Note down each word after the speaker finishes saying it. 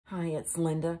Hi, it's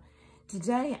Linda.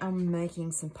 Today I'm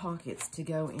making some pockets to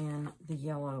go in the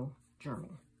yellow journal,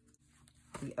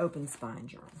 the open spine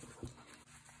journal.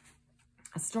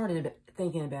 I started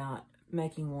thinking about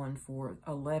making one for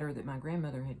a letter that my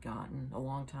grandmother had gotten a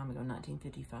long time ago,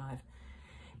 1955.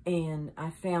 And I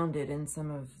found it in some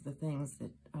of the things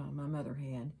that my mother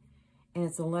had. And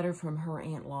it's a letter from her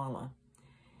Aunt Lalla.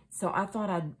 So I thought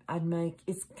I'd make,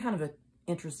 it's kind of an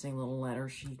interesting little letter.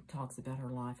 She talks about her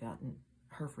life out in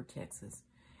Hereford, Texas.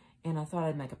 And I thought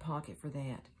I'd make a pocket for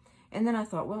that. And then I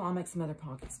thought, well, I'll make some other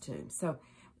pockets too. So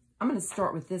I'm going to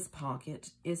start with this pocket.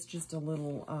 It's just a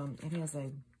little, it has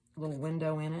a little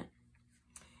window in it.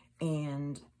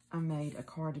 And I made a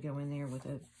card to go in there with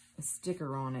a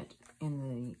sticker on it. And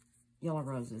the yellow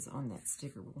roses on that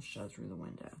sticker will show through the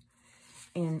window.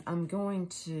 And I'm going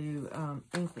to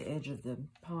ink the edge of the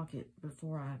pocket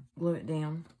before I glue it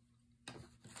down.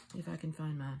 If I can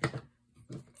find my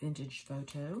vintage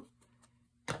photo.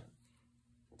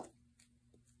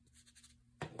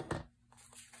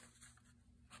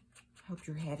 Hope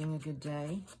you're having a good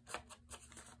day.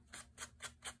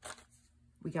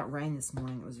 We got rain this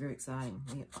morning. It was very exciting.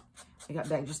 We got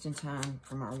back just in time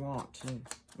from our walk to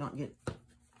not get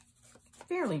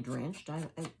fairly drenched.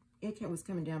 It was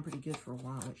coming down pretty good for a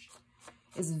while, which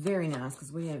is very nice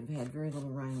because we have had very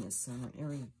little rain this summer.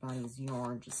 Everybody's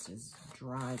yard just as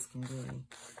dry as can be.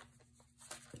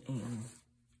 And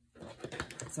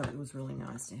so it was really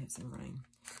nice to have some rain.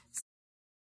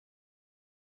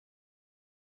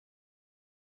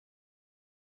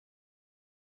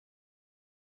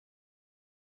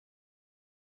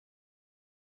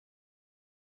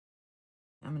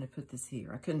 I'm going to put this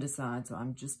here. I couldn't decide, so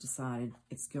I'm just decided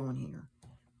it's going here.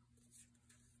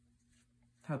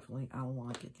 Hopefully I'll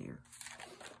like it there.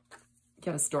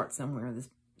 Got to start somewhere.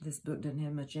 This book doesn't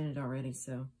have much in it already,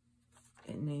 so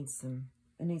it needs some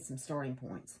starting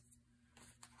points.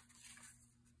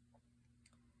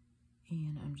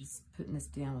 And I'm just putting this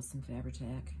down with some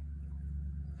Fabri-Tac.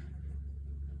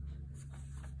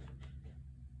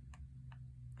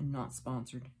 I'm not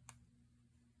sponsored.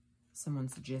 Someone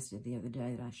suggested the other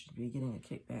day that I should be getting a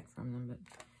kickback from them, but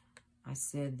I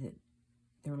said that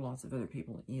there are lots of other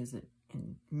people that use it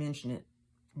and mention it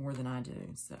more than I do.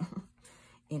 So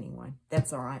anyway,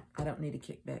 that's all right. I don't need a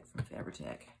kickback from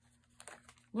Fabri-Tac.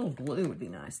 A little glue would be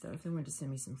nice, though. If they wanted to send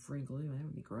me some free glue, that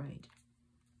would be great.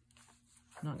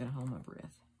 I'm not going to hold my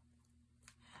breath.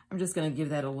 I'm just going to give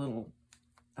that a little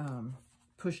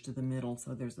push to the middle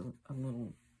so there's a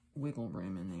little wiggle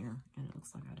room in there. And it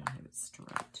looks like I don't have it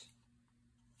straight.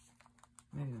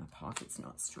 Maybe my pocket's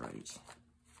not straight.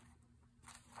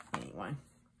 Anyway.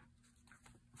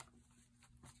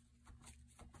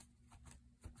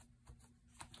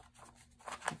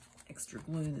 Extra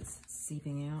glue that's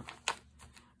seeping out.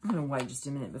 I'm going to wait just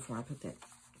a minute before I put that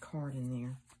card in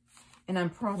there. And I'm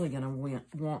probably going to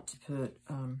want to put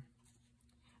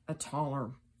a taller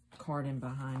card in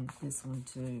behind this one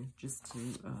too, just to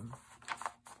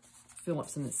fill up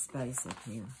some of the space up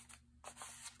here.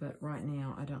 But right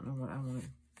now, I don't know what I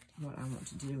want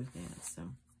to do with that. So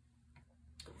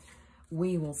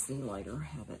we will see later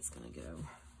how that's going to go.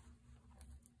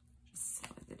 Just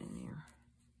slide that in there.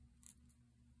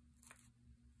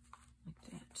 Like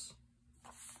that.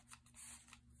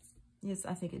 Yes,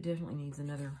 I think it definitely needs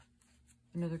another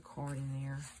card in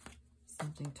there.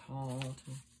 Something tall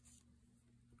to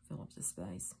fill up the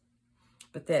space.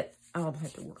 But that, I'll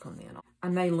have to work on that. I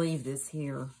may leave this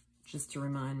here just to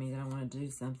remind me that I want to do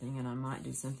something, and I might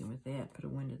do something with that. Put a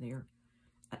window there.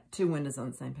 2 windows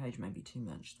on the same page may be too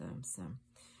much, though. So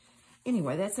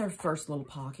anyway, that's our first little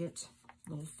pocket.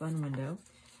 Little fun window.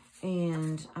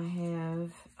 And I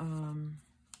have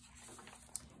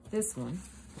this one.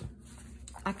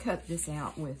 I cut this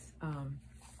out with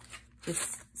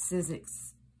this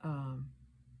Sizzix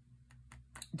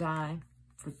die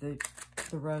for the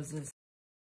roses.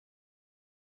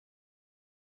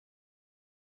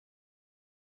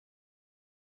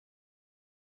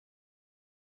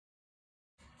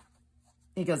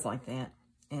 It goes like that,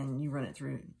 and you run it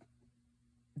through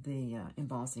the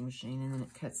embossing machine, and then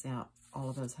it cuts out all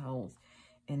of those holes,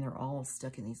 and they're all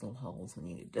stuck in these little holes when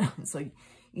you get done. So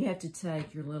you have to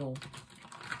take your little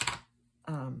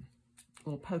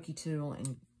pokey tool,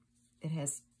 and it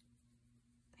has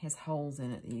holes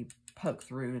in it that you poke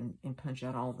through and punch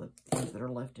out all the things that are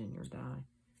left in your die.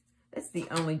 That's the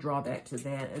only drawback to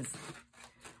that, is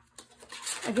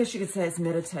I guess you could say it's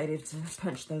meditative to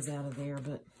punch those out of there,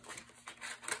 but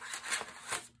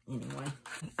anyway,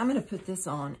 I'm going to put this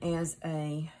on as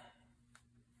a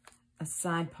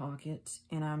side pocket,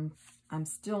 and I'm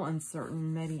still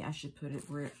uncertain. Maybe I should put it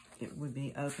where it would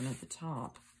be open at the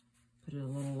top. put it a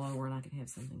little lower and I could have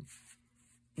something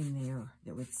in there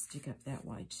that would stick up that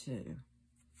way too.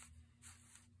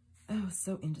 Oh,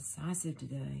 so indecisive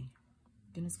today.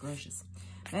 Goodness gracious.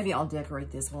 Maybe I'll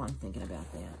decorate this while I'm thinking about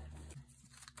that.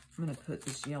 I'm going to put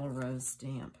this yellow rose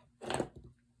stamp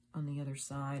on the other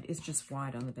side. It's just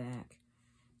white on the back.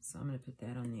 So I'm going to put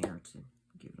that on there to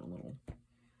give it a little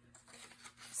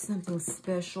something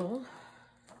special.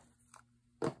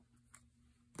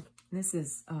 This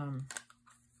is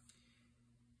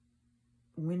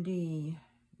Wendy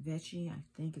Vecchi, I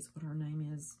think is what her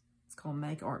name is. It's called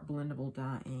Make Art Blendable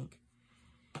Dye Ink.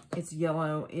 It's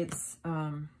yellow. It's,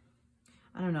 I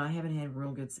don't know. I haven't had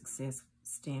real good success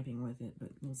stamping with it, but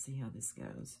we'll see how this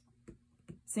goes.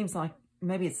 Seems like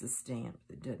maybe it's the stamp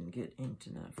that doesn't get inked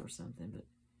enough or something, but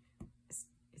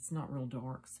it's not real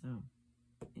dark, so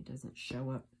it doesn't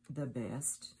show up the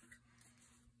best.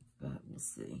 But we'll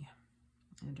see.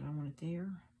 And do I want it there?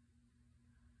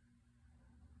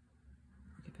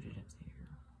 I could put it up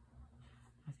there.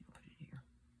 I think I'll put it here.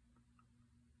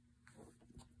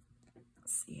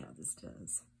 Let's see how this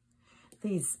does.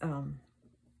 These, oh,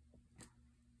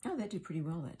 they do pretty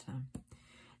well that time.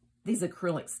 These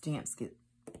acrylic stamps get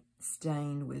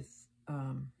stained with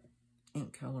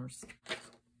ink colors.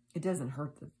 It doesn't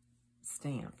hurt the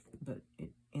stamp, but it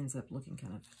ends up looking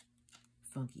kind of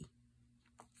funky.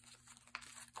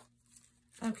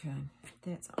 Okay,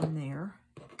 that's on there.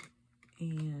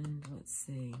 And let's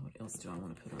see, what else do I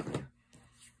want to put on there?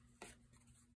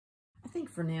 I think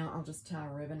for now, I'll just tie a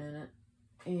ribbon in it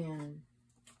and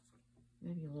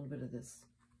maybe a little bit of this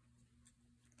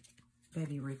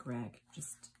baby rickrack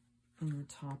just in the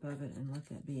top of it and let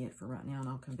that be it for right now, and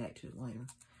I'll come back to it later.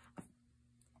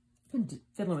 I've been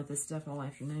fiddling with this stuff all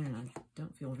afternoon, and I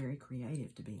don't feel very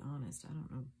creative, to be honest. I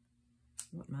don't know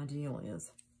what my deal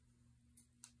is.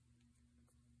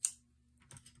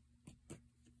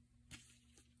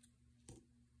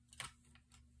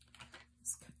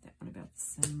 Let's cut that one about the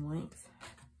same length.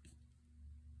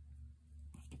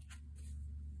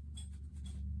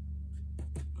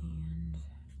 And,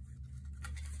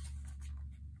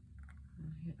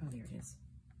 oh, there it is.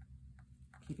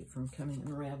 Keep it from coming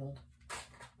unraveled,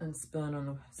 unspun on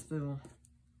the spool.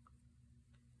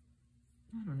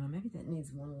 I don't know, maybe that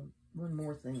needs one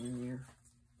more thing in there.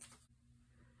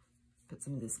 Put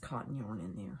some of this cotton yarn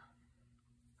in there.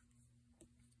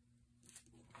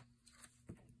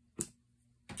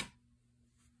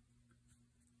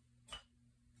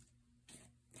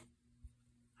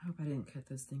 I hope I didn't cut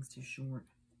those things too short.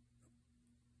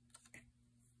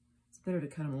 It's better to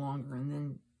cut them longer and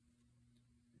then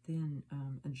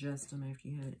adjust them after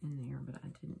you have it in there, but I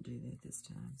didn't do that this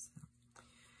time, so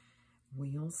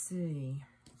we'll see.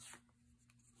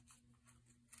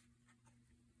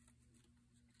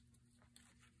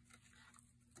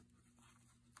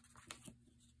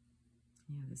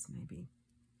 Yeah, this may be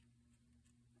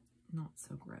not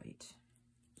so great.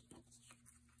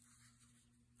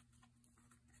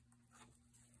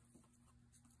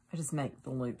 I just make the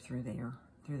loop through there,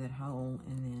 through that hole,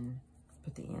 and then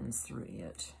put the ends through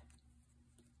it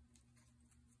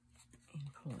and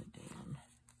pull it down.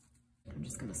 I'm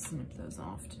just going to snip those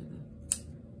off to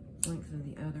the length of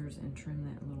the others and trim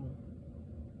that little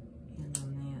end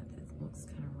on that looks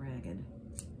kind of ragged.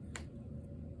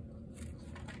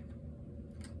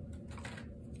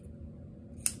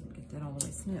 Get that all the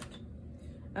way snipped.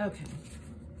 Okay.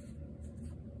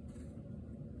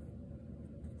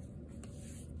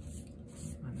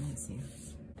 My mess here.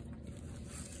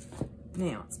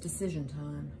 Now, it's decision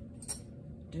time.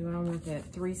 Do I want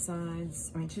that 2 sides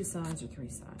or 3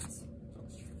 sides?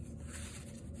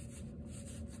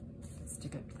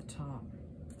 Stick up to the top.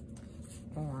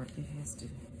 Or it has to,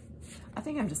 I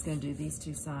think I'm just going to do these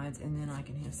 2 sides and then I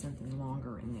can have something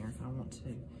longer in there if I want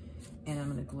to. And I'm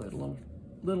going to glue it a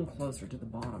little closer to the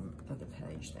bottom of the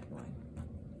page that way.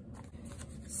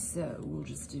 So we'll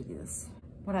just do this.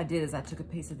 What I did is I took a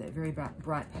piece of that very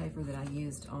bright paper that I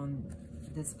used on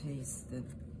this piece, the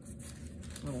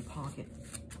little pocket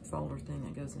folder thing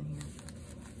that goes in here.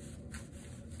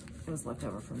 It was left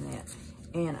over from that.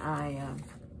 And I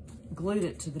glued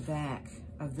it to the back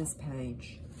of this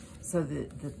page so that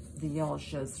the yellow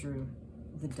shows through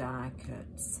the die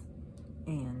cuts.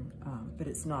 And but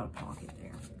it's not a pocket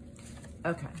there.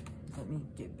 Okay, let me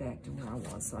get back to where I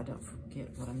was so I don't forget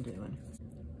what I'm doing.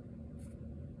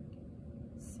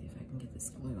 Let's see if I can get this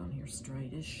glue on here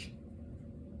straightish.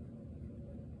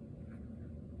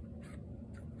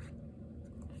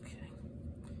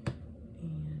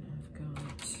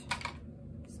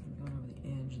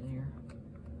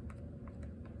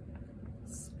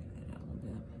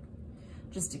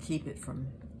 Just to keep it from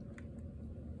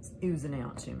oozing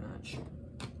out too much.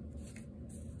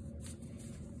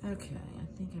 Okay, I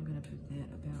think I'm going to put that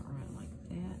about right like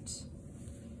that.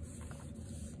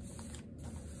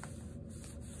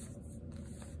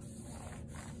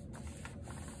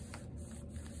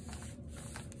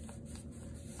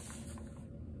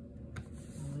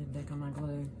 I'll lay it back on my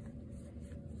glue.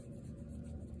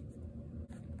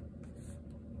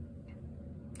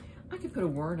 I could put a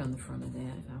word on the front of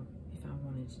that if I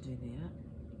wanted to do that.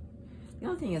 The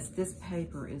only thing is this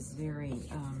paper is very,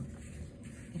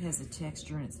 it has a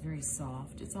texture and it's very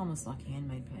soft. It's almost like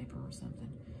handmade paper or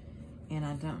something. And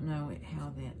I don't know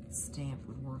how that stamp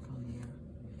would work on there.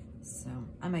 So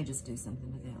I may just do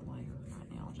something to that later.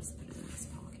 Right now I'll just put it in this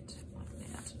pocket like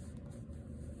that.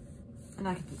 And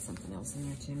I could put something else in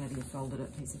there too, maybe a folded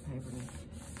up piece of paper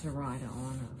to write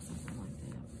on or something like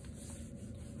that.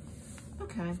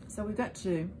 Okay, so we've got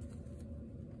two.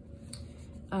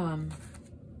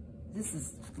 This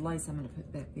is lace I'm going to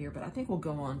put back there, but I think we'll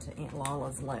go on to Aunt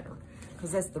Lalla's letter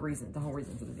because that's the whole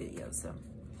reason for the video. So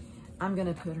I'm going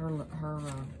to put her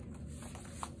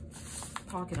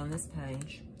pocket on this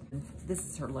page. This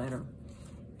is her letter,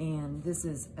 and this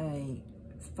is a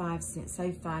 5-cent,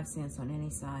 save 5 cents on any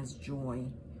size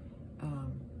Joy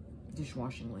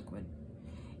dishwashing liquid.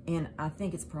 And I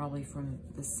think it's probably from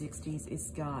the 60s.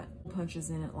 It's got punches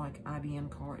in it like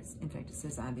IBM cards. In fact, it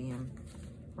says IBM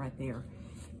right there.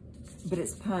 But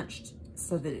it's punched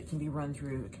so that it can be run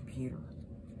through a computer.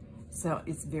 So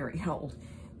it's very old.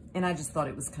 And I just thought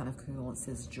it was kind of cool. It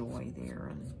says Joy there.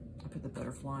 And I put the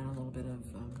butterfly and a little bit of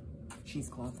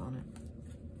cheesecloth on it.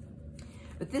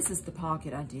 But this is the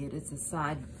pocket I did. It's a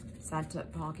side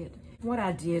tuck pocket. What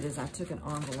I did is I took an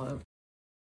envelope.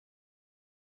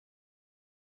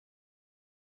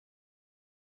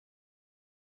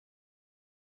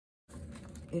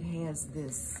 It has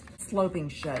this sloping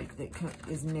shape that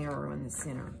is narrow in the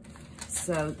center.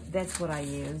 So that's what I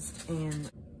used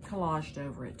and collaged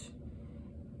over it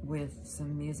with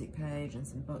some music page and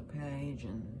some book page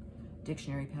and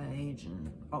dictionary page and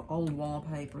old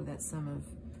wallpaper. That's some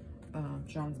of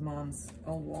John's mom's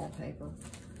old wallpaper.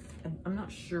 I'm not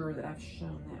sure that I've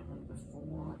shown that one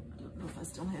before. I don't know if I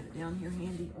still have it down here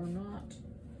handy or not.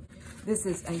 This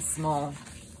is a small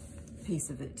piece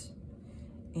of it.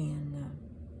 And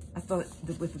I thought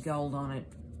that with the gold on it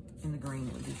and the green,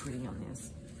 it would be pretty on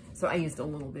this. So I used a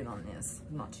little bit on this,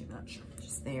 not too much,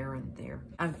 just there and there.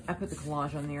 I put the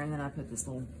collage on there, and then I put this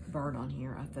little bird on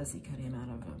here. I fussy cut him out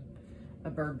of a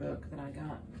bird book that I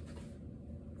got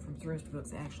from Thrift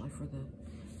Books, actually, for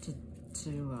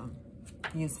to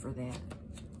use for that.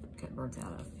 Cut birds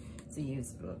out of. It's a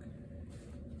used book.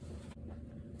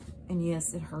 And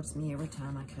yes, it hurts me every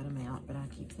time I cut them out, but I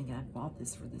keep thinking I bought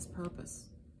this for this purpose.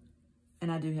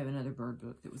 And I do have another bird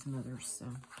book that was Mother's, so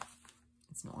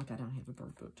it's not like I don't have a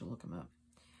bird book to look them up.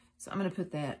 So I'm going to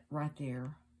put that right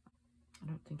there. I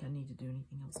don't think I need to do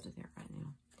anything else to that right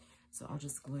now. So I'll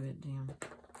just glue it down.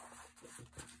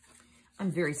 I'm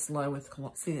very slow with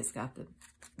collage. See, it's got the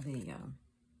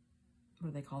what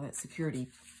do they call that?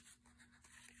 Security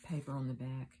paper on the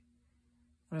back.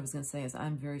 What I was going to say is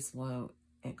I'm very slow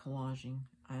at collaging.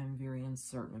 I am very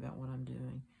uncertain about what I'm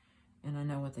doing. And I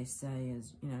know what they say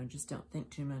is, you know, just don't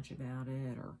think too much about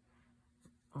it or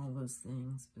all those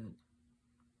things. But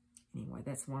anyway,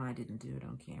 that's why I didn't do it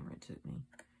on camera. It took me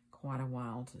quite a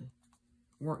while to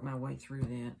work my way through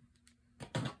that.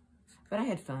 But I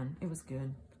had fun. It was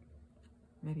good.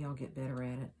 Maybe I'll get better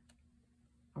at it.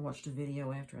 I watched a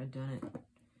video after I'd done it.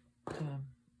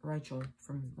 Rachel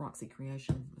from Roxy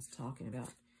Creation was talking about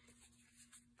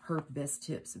her best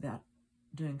tips about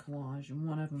doing collage, and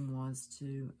one of them was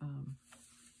to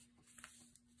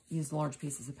use large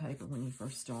pieces of paper when you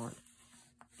first start.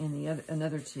 And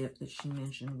another tip that she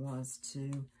mentioned was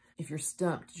to, if you're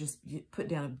stumped, just put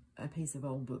down a piece of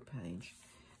old book page.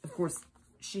 Of course,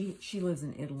 she lives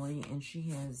in Italy, and she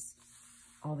has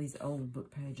all these old book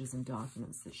pages and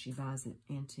documents that she buys at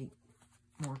antique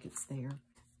markets there.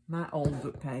 My old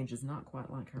book page is not quite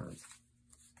like hers.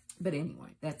 But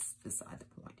anyway, that's beside the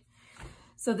point.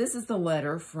 So this is the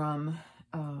letter from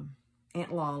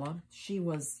Aunt Lalla. She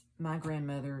was my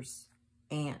grandmother's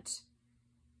aunt.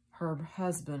 Her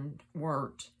husband,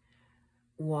 was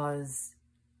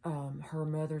her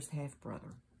mother's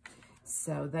half-brother.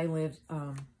 So they lived,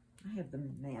 I have the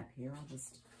map here. I'll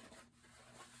just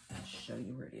show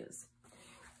you where it is.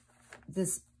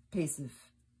 This piece of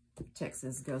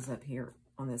Texas goes up here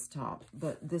on this top.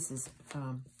 But this is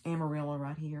Amarillo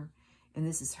right here. And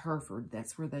this is Hereford.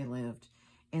 That's where they lived.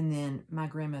 And then my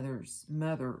grandmother's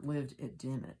mother lived at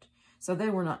Dimmitt. So they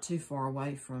were not too far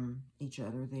away from each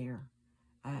other there.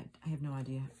 I have no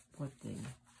idea what the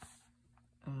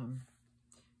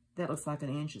that looks like an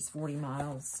inch. It's 40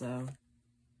 miles, so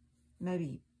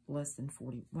maybe less than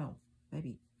 40, well,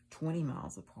 maybe 20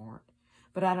 miles apart.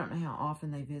 But I don't know how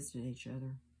often they visited each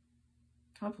other.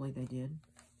 Hopefully they did.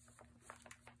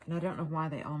 And I don't know why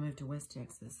they all moved to West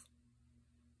Texas.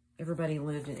 Everybody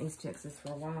lived in East Texas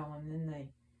for a while, and then they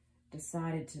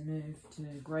decided to move to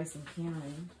Grayson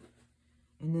County.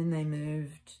 And then they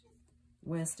moved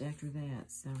west after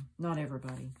that. So, not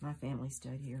everybody. My family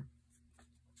stayed here.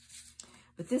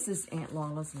 But this is Aunt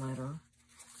Lalla's letter,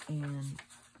 and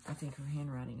I think her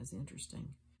handwriting is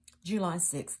interesting. July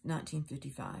 6,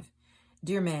 1955.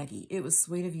 Dear Maggie, it was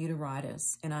sweet of you to write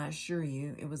us, and I assure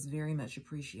you it was very much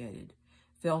appreciated.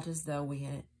 Felt as though we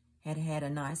had a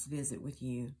nice visit with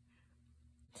you.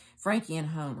 Frankie and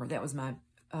Homer, that was my,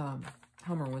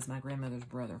 Homer was my grandmother's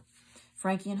brother.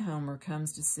 Frankie and Homer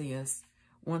comes to see us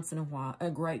once in a while, a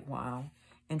great while,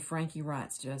 and Frankie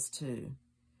writes to us too.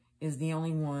 Is the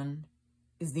only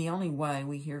way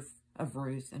we hear of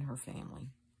Ruth and her family.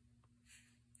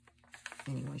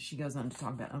 Anyway, she goes on to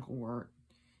talk about Uncle Wirt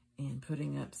and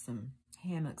putting up some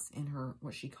hammocks in her,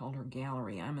 what she called her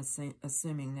gallery. I'm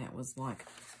assuming that was like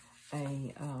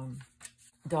a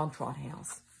dog trot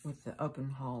house with the open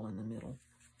hall in the middle.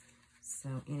 So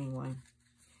anyway,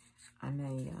 I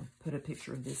may put a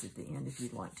picture of this at the end if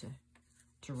you'd like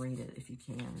to read it, if you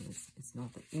can. It's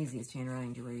not the easiest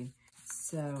handwriting to read.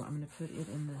 So I'm going to put it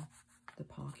in the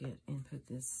pocket and put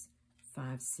this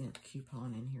 5-cent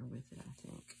coupon in here with it, I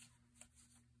think.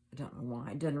 I don't know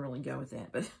why. It doesn't really go with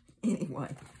that, but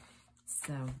anyway.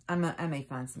 So I may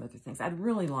find some other things. I'd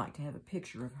really like to have a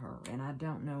picture of her, and I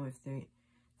don't know if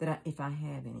I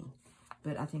have any,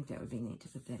 but I think that would be neat to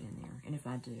put that in there. And if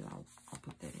I do, I'll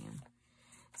put that in.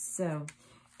 So,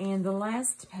 and the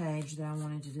last page that I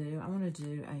wanted to do, I want to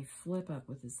do a flip up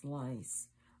with this lace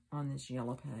on this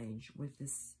yellow page with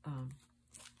this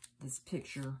this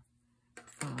picture,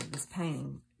 this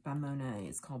painting by Monet.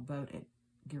 It's called Boat at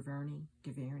Giverny. I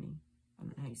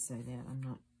don't know how you say that.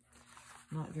 I'm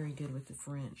not very good with the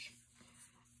French.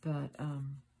 But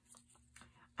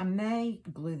I may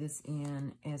glue this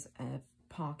in as a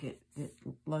pocket that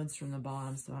loads from the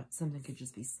bottom, so something could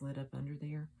just be slid up under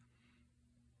there.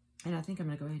 And I think I'm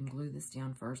going to go ahead and glue this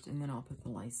down first, and then I'll put the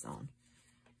lace on.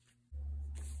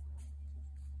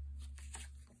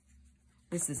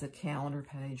 This is a calendar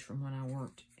page from when I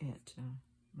worked at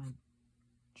my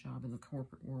job in the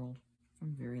corporate world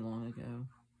from very long ago.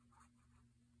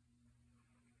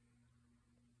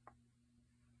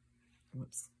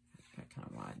 Whoops, got kind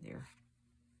of wide there.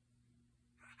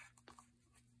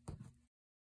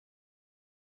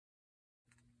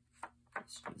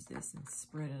 Just use this and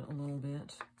spread it a little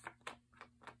bit.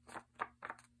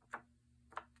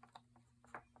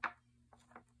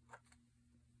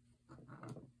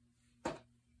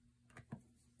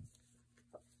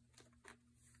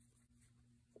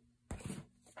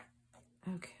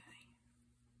 Okay.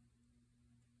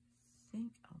 I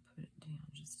think I'll put it down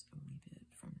just a wee bit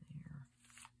from there.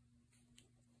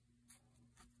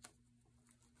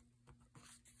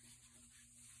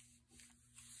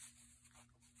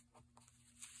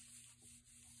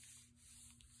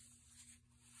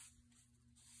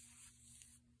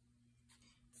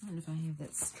 I don't know if I have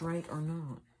that straight or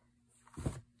not.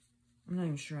 I'm not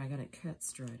even sure I got it cut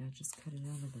straight. I just cut it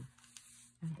out of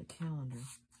the calendar.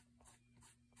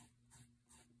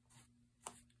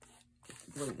 Get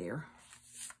the glue there.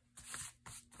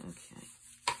 Okay.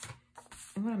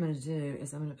 And what I'm going to do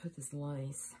is I'm going to put this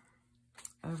lace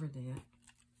over that.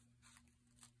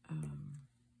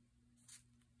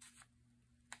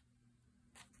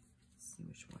 See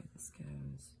which way this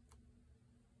goes.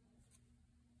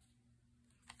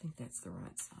 I think that's the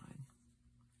right side.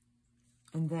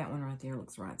 And that one right there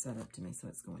looks right side up to me, so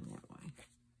it's going that way.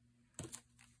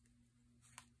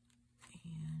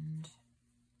 And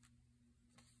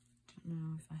don't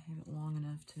know if I have it long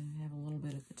enough to have a little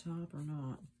bit at the top or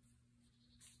not.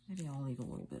 Maybe I'll leave a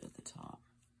little bit at the top.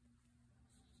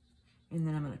 And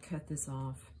then I'm going to cut this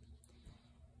off.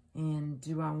 And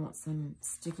do I want some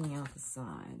sticking out the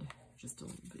side? Just a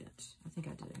little bit. I think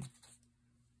I do.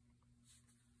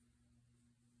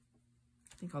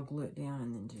 I think I'll glue it down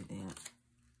and then do that.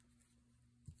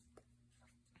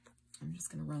 I'm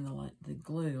just going to run the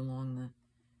glue along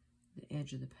the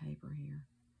edge of the paper here.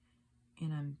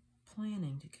 And I'm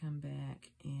planning to come back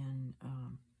and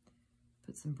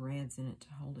put some brads in it to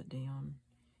hold it down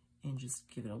and just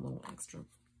give it a little extra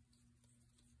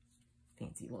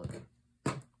fancy look.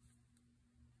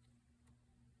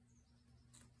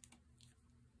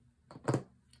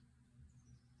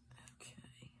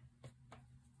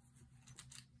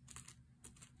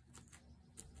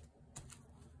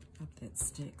 Hope that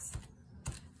sticks.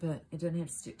 But it doesn't have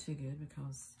to stick too good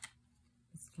because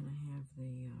it's going to have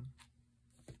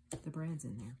the brads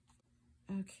in there.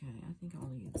 Okay, I think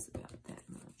I'll use about that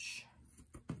much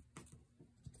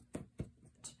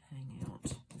to hang out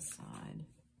the side.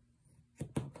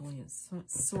 Hopefully it's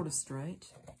sort of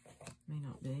straight. May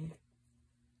not be.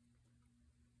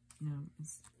 No,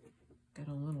 it's got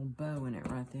a little bow in it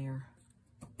right there.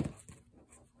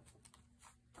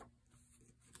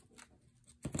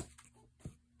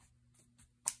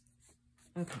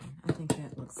 Okay, I think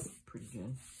that looks pretty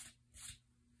good.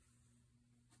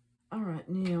 All right,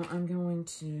 now I'm going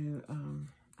to,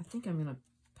 I think I'm going to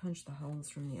punch the holes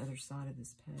from the other side of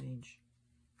this page.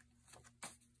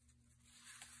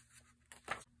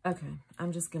 Okay,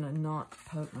 I'm just going to not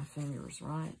poke my fingers,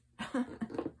 right?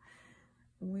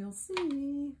 We'll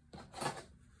see.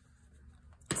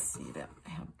 Let's see about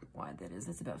how wide that is.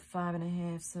 That's about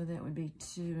 5.5, so that would be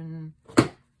 2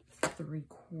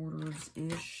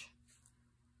 3/4-ish.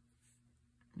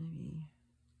 Maybe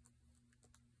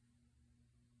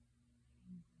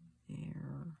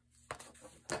there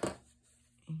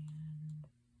and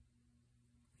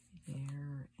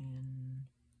there and there.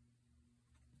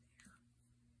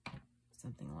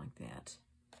 Something like that.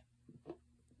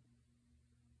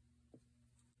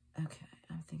 Okay,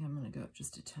 I think I'm going to go up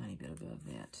just a tiny bit above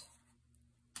that.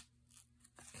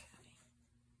 Okay,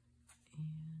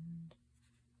 and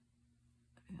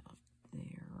about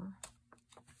there.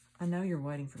 I know you're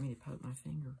waiting for me to poke my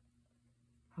finger.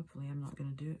 Hopefully I'm not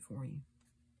going to do it for you.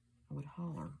 I would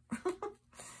holler.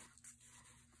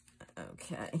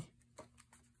 Okay.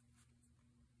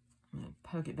 I'm going to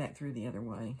poke it back through the other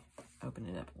way. Open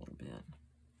it up a little bit.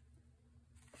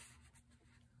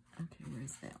 Okay,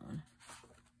 where's that one?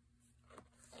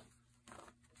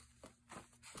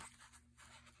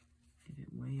 Get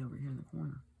it way over here in the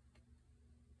corner.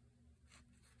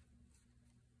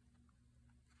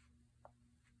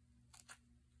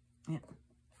 Yeah,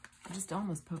 I just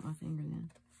almost poked my finger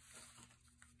then.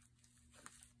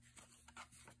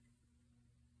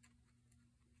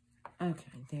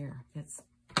 Okay, there. That's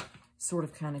sort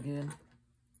of kind of good.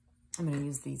 I'm going to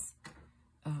use these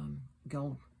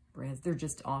gold brads. They're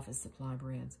just office supply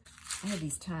brads. I have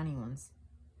these tiny ones,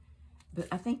 but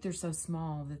I think they're so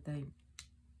small that they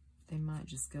might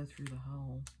just go through the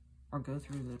hole or go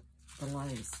through the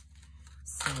lace.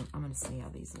 So I'm going to see how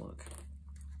these look.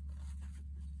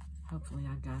 Hopefully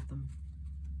I got them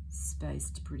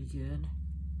spaced pretty good.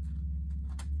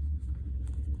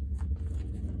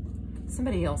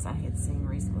 Somebody else I had seen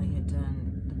recently had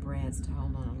done the brads to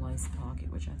hold on a lace pocket,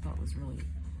 which I thought was really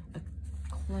a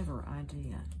clever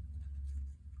idea.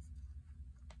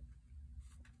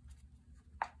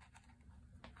 I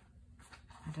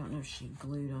don't know if she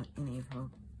glued on any of her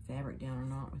fabric down or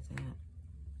not with that.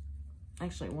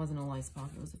 Actually, it wasn't a lace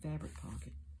pocket, it was a fabric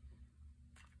pocket.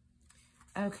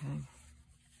 Okay.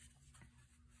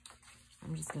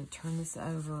 I'm just going to turn this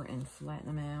over and flatten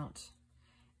them out.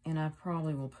 And I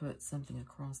probably will put something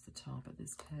across the top of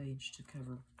this page to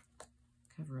cover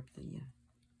up the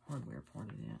hardware part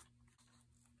of that.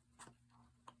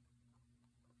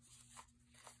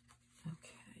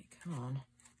 Okay, come on.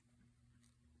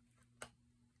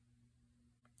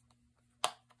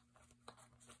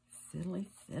 Fiddly,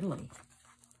 fiddly.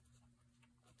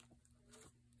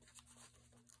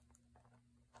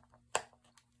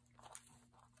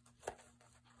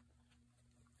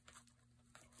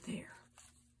 There.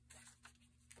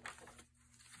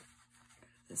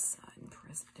 This side and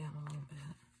press it down a little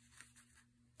bit.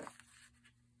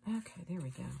 Okay, there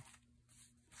we go.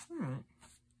 All right.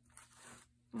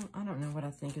 Well, I don't know what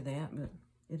I think of that, but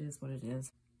it is what it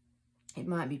is. It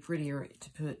might be prettier to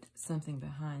put something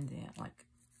behind that, like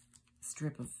a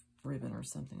strip of ribbon or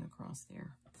something across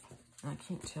there. I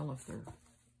can't tell if they're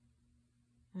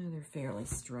fairly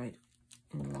straight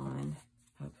in line,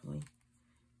 hopefully.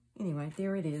 Anyway,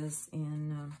 there it is,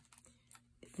 and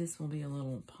this will be a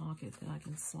little pocket that I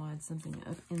can slide something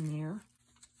up in there.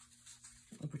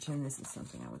 I'll pretend this is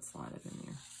something I would slide up in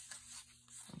there,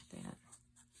 like that.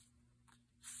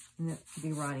 And that could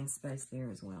be writing space there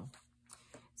as well.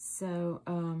 So,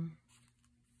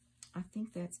 I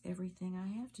think that's everything I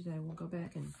have today. We'll go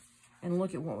back and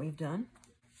look at what we've done.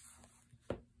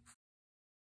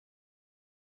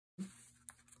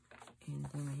 And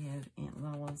then we have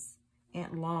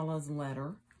Aunt Lalla's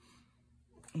letter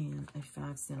and a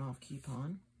 5-cent off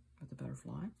coupon with the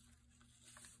butterfly.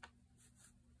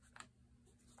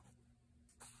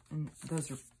 And those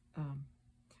are,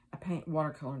 I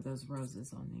watercolored those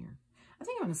roses on there. I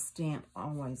think I'm going to stamp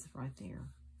always right there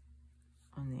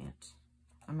on that.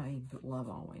 I might even put love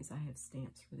always. I have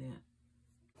stamps for that.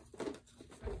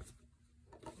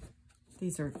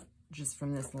 These are just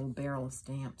from this little barrel of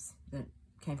stamps that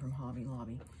came from Hobby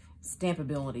Lobby.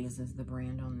 Stampabilities is the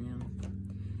brand on them.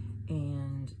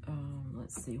 And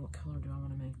let's see, what color do I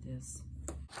want to make this?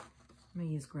 I'm going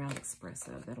to use ground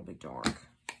espresso. That'll be dark.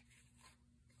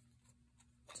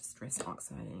 Distress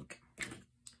oxide ink.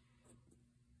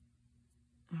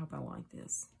 I hope I like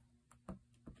this.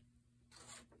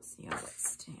 Let's see how that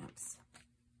stamps.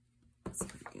 That's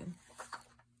pretty good.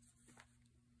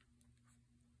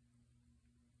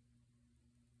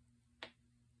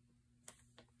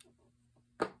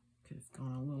 Could have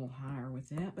gone a little higher with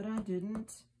that, but I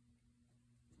didn't.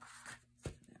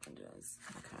 That one does.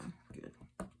 Okay, good.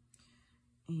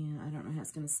 And I don't know how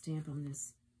it's going to stamp on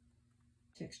this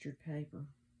textured paper.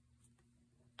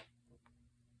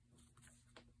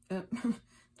 It's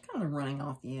kind of running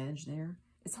off the edge there.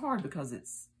 It's hard because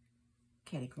it's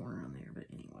catty corner on there, but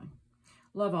anyway.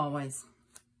 Love always.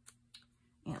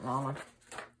 Aunt Lalla.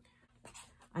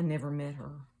 I never met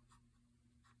her,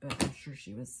 but I'm sure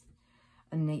she was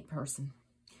a neat person.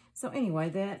 So anyway,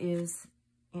 that is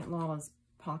Aunt Lalla's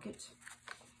pocket.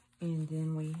 And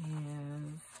then we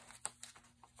have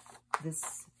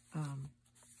this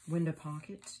window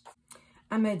pocket.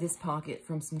 I made this pocket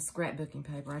from some scrapbooking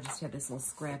paper. I just had this little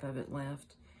scrap of it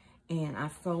left. And I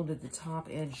folded the top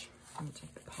edge. Let me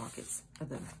take the pockets of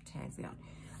the tags out.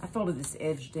 I folded this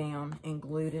edge down and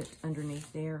glued it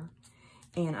underneath there.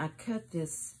 And I cut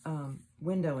this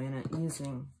window in it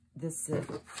using this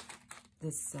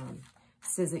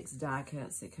Sizzix die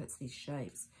cuts that cuts these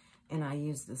shapes. And I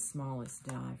used the smallest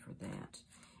die for that.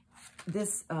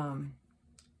 This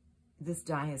this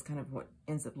die has kind of what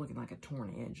ends up looking like a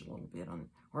torn edge a little bit on,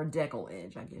 or a decal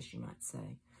edge, I guess you might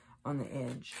say, on the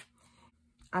edge.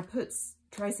 I put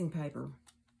tracing paper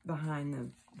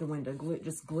behind the window,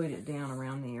 just glued it down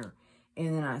around there,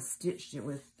 and then I stitched it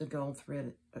with the gold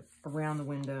thread around the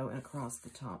window and across the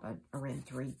top. I ran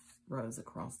 3 rows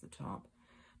across the top,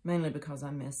 mainly because I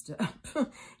messed up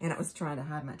and I was trying to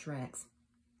hide my tracks,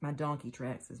 my donkey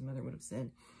tracks, as Mother would have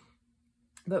said.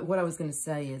 But what I was going to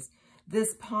say is,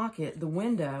 this pocket, the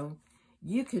window,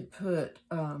 you could put,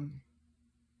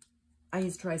 I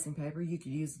use tracing paper. You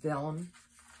could use vellum.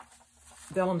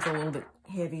 Vellum's a little bit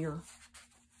heavier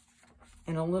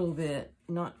and a little bit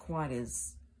not quite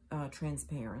as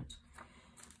transparent.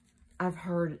 I've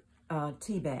heard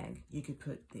tea bag you could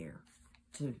put there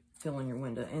to fill in your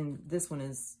window. And this one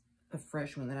is a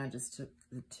fresh one that I just took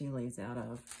the tea leaves out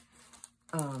of.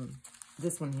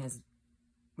 This one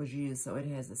was used, so it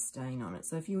has a stain on it.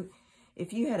 So if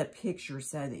you had a picture,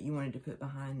 say, that you wanted to put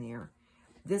behind there,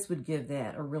 this would give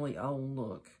that a really old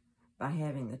look by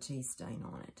having the tea stain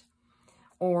on it.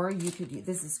 Or you could,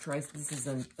 this is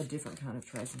a different kind of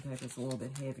tracing paper. It's a little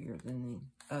bit heavier than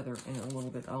the other and a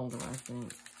little bit older, I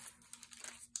think.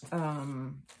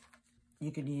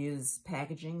 You could use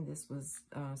packaging. This was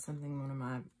something one of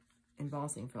my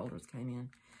embossing folders came in.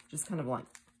 Just kind of like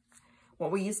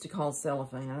what we used to call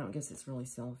cellophane. I don't guess it's really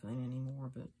cellophane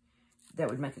anymore, but that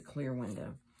would make a clear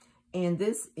window. And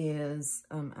this is,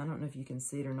 I don't know if you can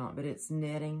see it or not, but it's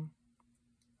netting.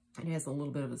 It has a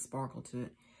little bit of a sparkle to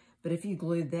it. But if you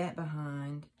glued that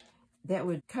behind, that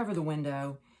would cover the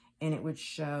window and it would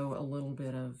show a little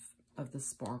bit of the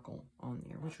sparkle on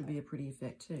there, which would be a pretty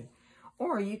effect too.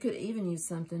 Or you could even use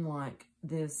something like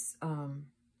this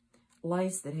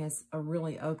lace that has a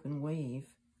really open weave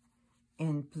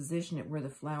and position it where the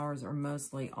flowers are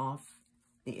mostly off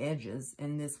the edges,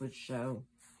 and this would show,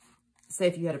 say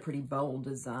if you had a pretty bold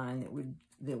design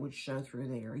that would show through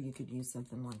there, you could use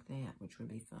something like that, which would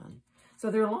be fun. So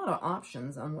there are a lot of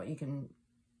options on what you can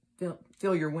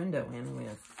fill your window in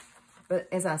with. But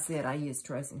as I said, I used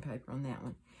tracing paper on that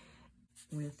one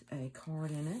with a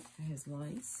card in it. It has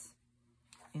lace,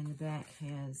 and the back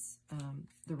has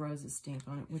the roses stamp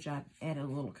on it, which I added a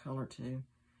little color to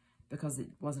because it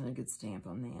wasn't a good stamp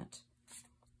on that.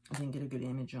 I didn't get a good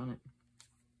image on it.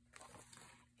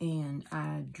 And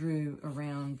I drew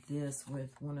around this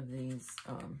with one of these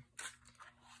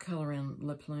Color in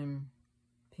La Plume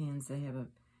pens. They have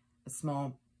a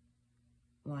small,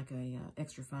 like a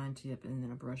extra fine tip and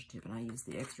then a brush tip, and I used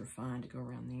the extra fine to go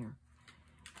around there.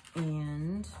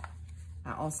 And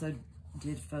I also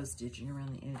did faux stitching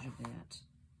around the edge of that.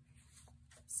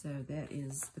 So that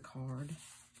is the card,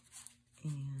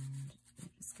 and it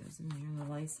just goes in there. And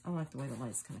the lace, I like the way the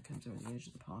lace kind of comes over the edge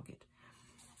of the pocket.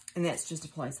 And that's just a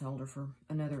placeholder for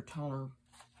another taller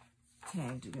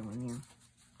tag to go in there.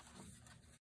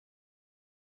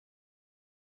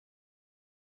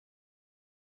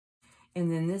 And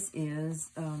then this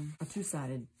is a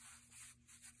two-sided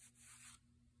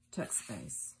tuck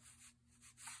space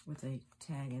with a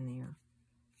tag in there.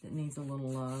 that needs a little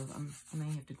love. I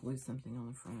may have to glue something on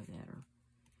the front of that or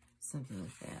something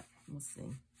like that. We'll see.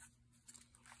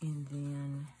 And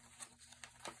then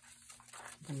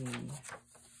the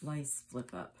lace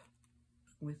flip up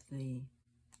with the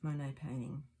Monet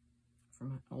painting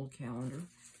from an old calendar.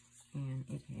 And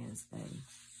it has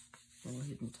a little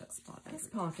hidden tuck spot. This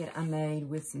pocket I made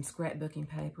with some scrapbooking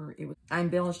paper. I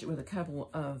embellished it with a couple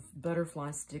of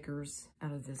butterfly stickers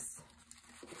out of this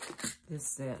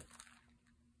set.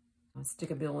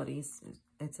 Stickabilities.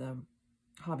 It's a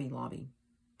Hobby Lobby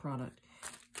product.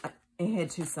 It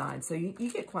had two sides, so you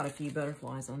get quite a few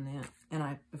butterflies on that. And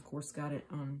I, of course, got it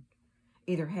on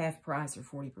either half price or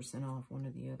 40% off, one or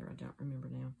the other. I don't remember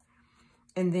now.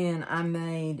 And then I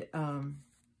made,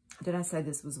 did I say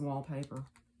this was wallpaper?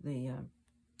 The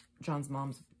John's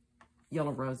Mom's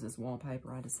Yellow Roses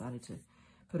wallpaper. I decided to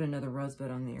put another rosebud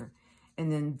on there.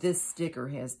 And then this sticker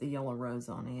has the yellow rose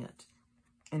on it.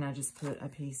 And I just put a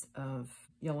piece of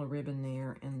yellow ribbon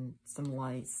there and some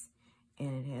lace.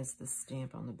 And it has the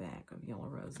stamp on the back of Yellow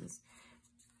Roses.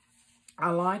 I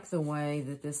like the way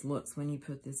that this looks when you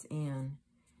put this in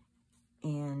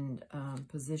and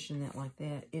position that like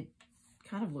that. It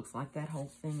kind of looks like that whole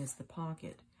thing is the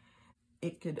pocket.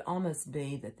 It could almost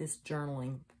be that this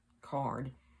journaling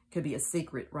card could be a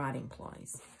secret writing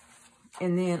place.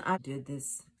 And then I did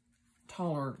this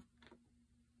taller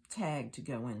tag to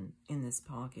go in this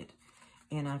pocket.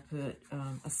 And I put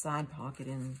a side pocket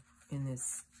in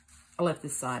this. I left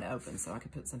this side open so I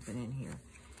could put something in here.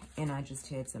 And I just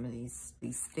had some of these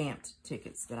stamped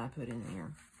tickets that I put in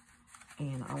there.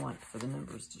 And I like for the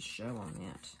numbers to show on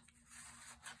that.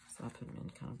 So I put them in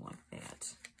kind of like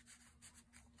that.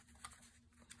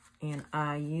 And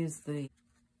I used I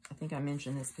think I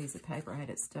mentioned this piece of paper. I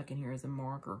had it stuck in here as a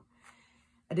marker.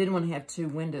 I didn't want to have two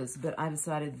windows, but I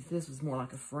decided that this was more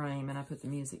like a frame. And I put the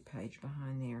music page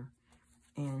behind there.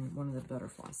 And one of the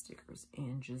butterfly stickers,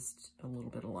 and just a little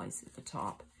bit of lace at the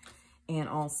top. And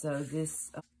also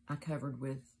this I covered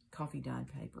with coffee dyed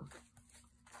paper.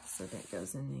 So that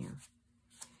goes in there.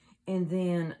 And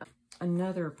then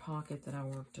another pocket that I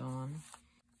worked on,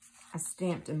 I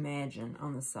stamped Imagine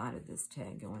on the side of this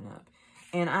tag going up.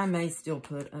 And I may still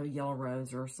put a yellow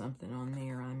rose or something on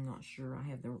there. I'm not sure. I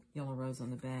have the yellow rose on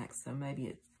the back, so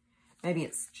maybe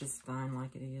it's just fine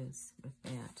like it is with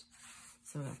that.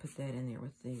 So I put that in there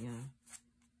with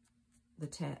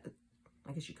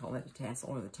I guess you call that a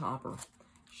tassel or the topper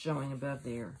showing above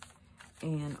there.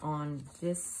 And on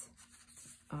this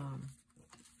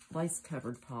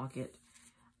lace-covered pocket,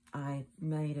 I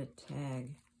made a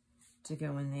tag to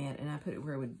go in that, and I put it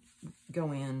where it would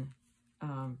go in.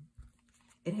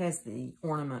 It has the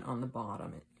ornament on the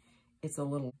bottom. It's a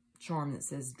little charm that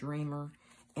says Dreamer,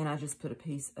 and I just put a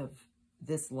piece of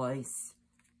this lace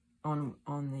on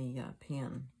the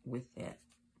pin with that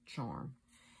charm.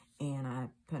 And I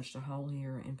punched a hole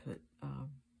here and put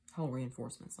hole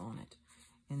reinforcements on it.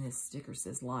 And this sticker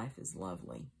says Life is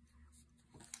Lovely.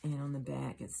 And on the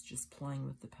back, it's just playing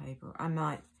with the paper. I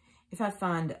might, if I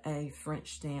find a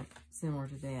French stamp similar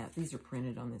to that, these are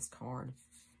printed on this card,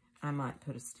 I might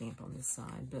put a stamp on this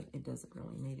side, but it doesn't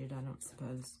really need it, I don't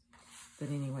suppose. But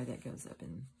anyway, that goes up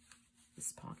in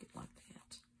this pocket like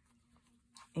that.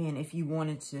 And if you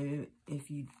wanted to,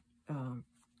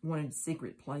 wanted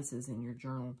secret places in your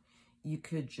journal, you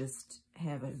could just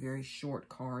have a very short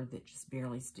card that just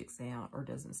barely sticks out or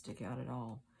doesn't stick out at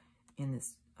all in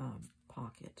this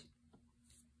pocket.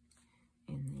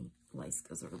 And the lace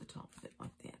goes over the top of it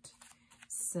like that.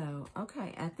 So,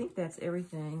 okay, I think that's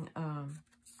everything.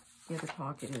 The other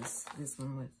pocket is this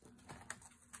one with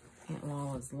Aunt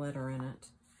Lalla's letter in it.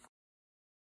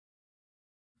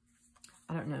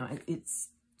 I don't know, it's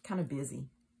kind of busy.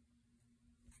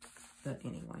 But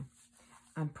anyway,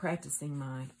 I'm practicing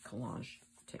my collage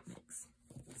techniques.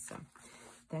 So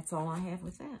that's all I have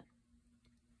with that.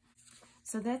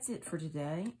 So that's it for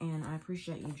today, and I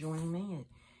appreciate you joining me. It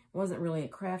wasn't really a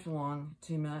craft along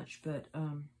too much, but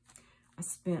I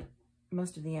spent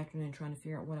most of the afternoon trying to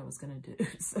figure out what I was going to do.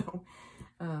 So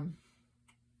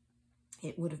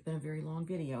it would have been a very long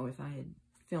video if I had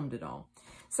filmed it all.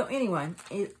 So anyway,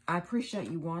 I appreciate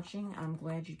you watching. I'm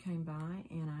glad you came by,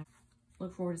 and I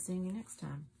look forward to seeing you next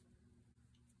time.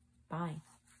 Bye.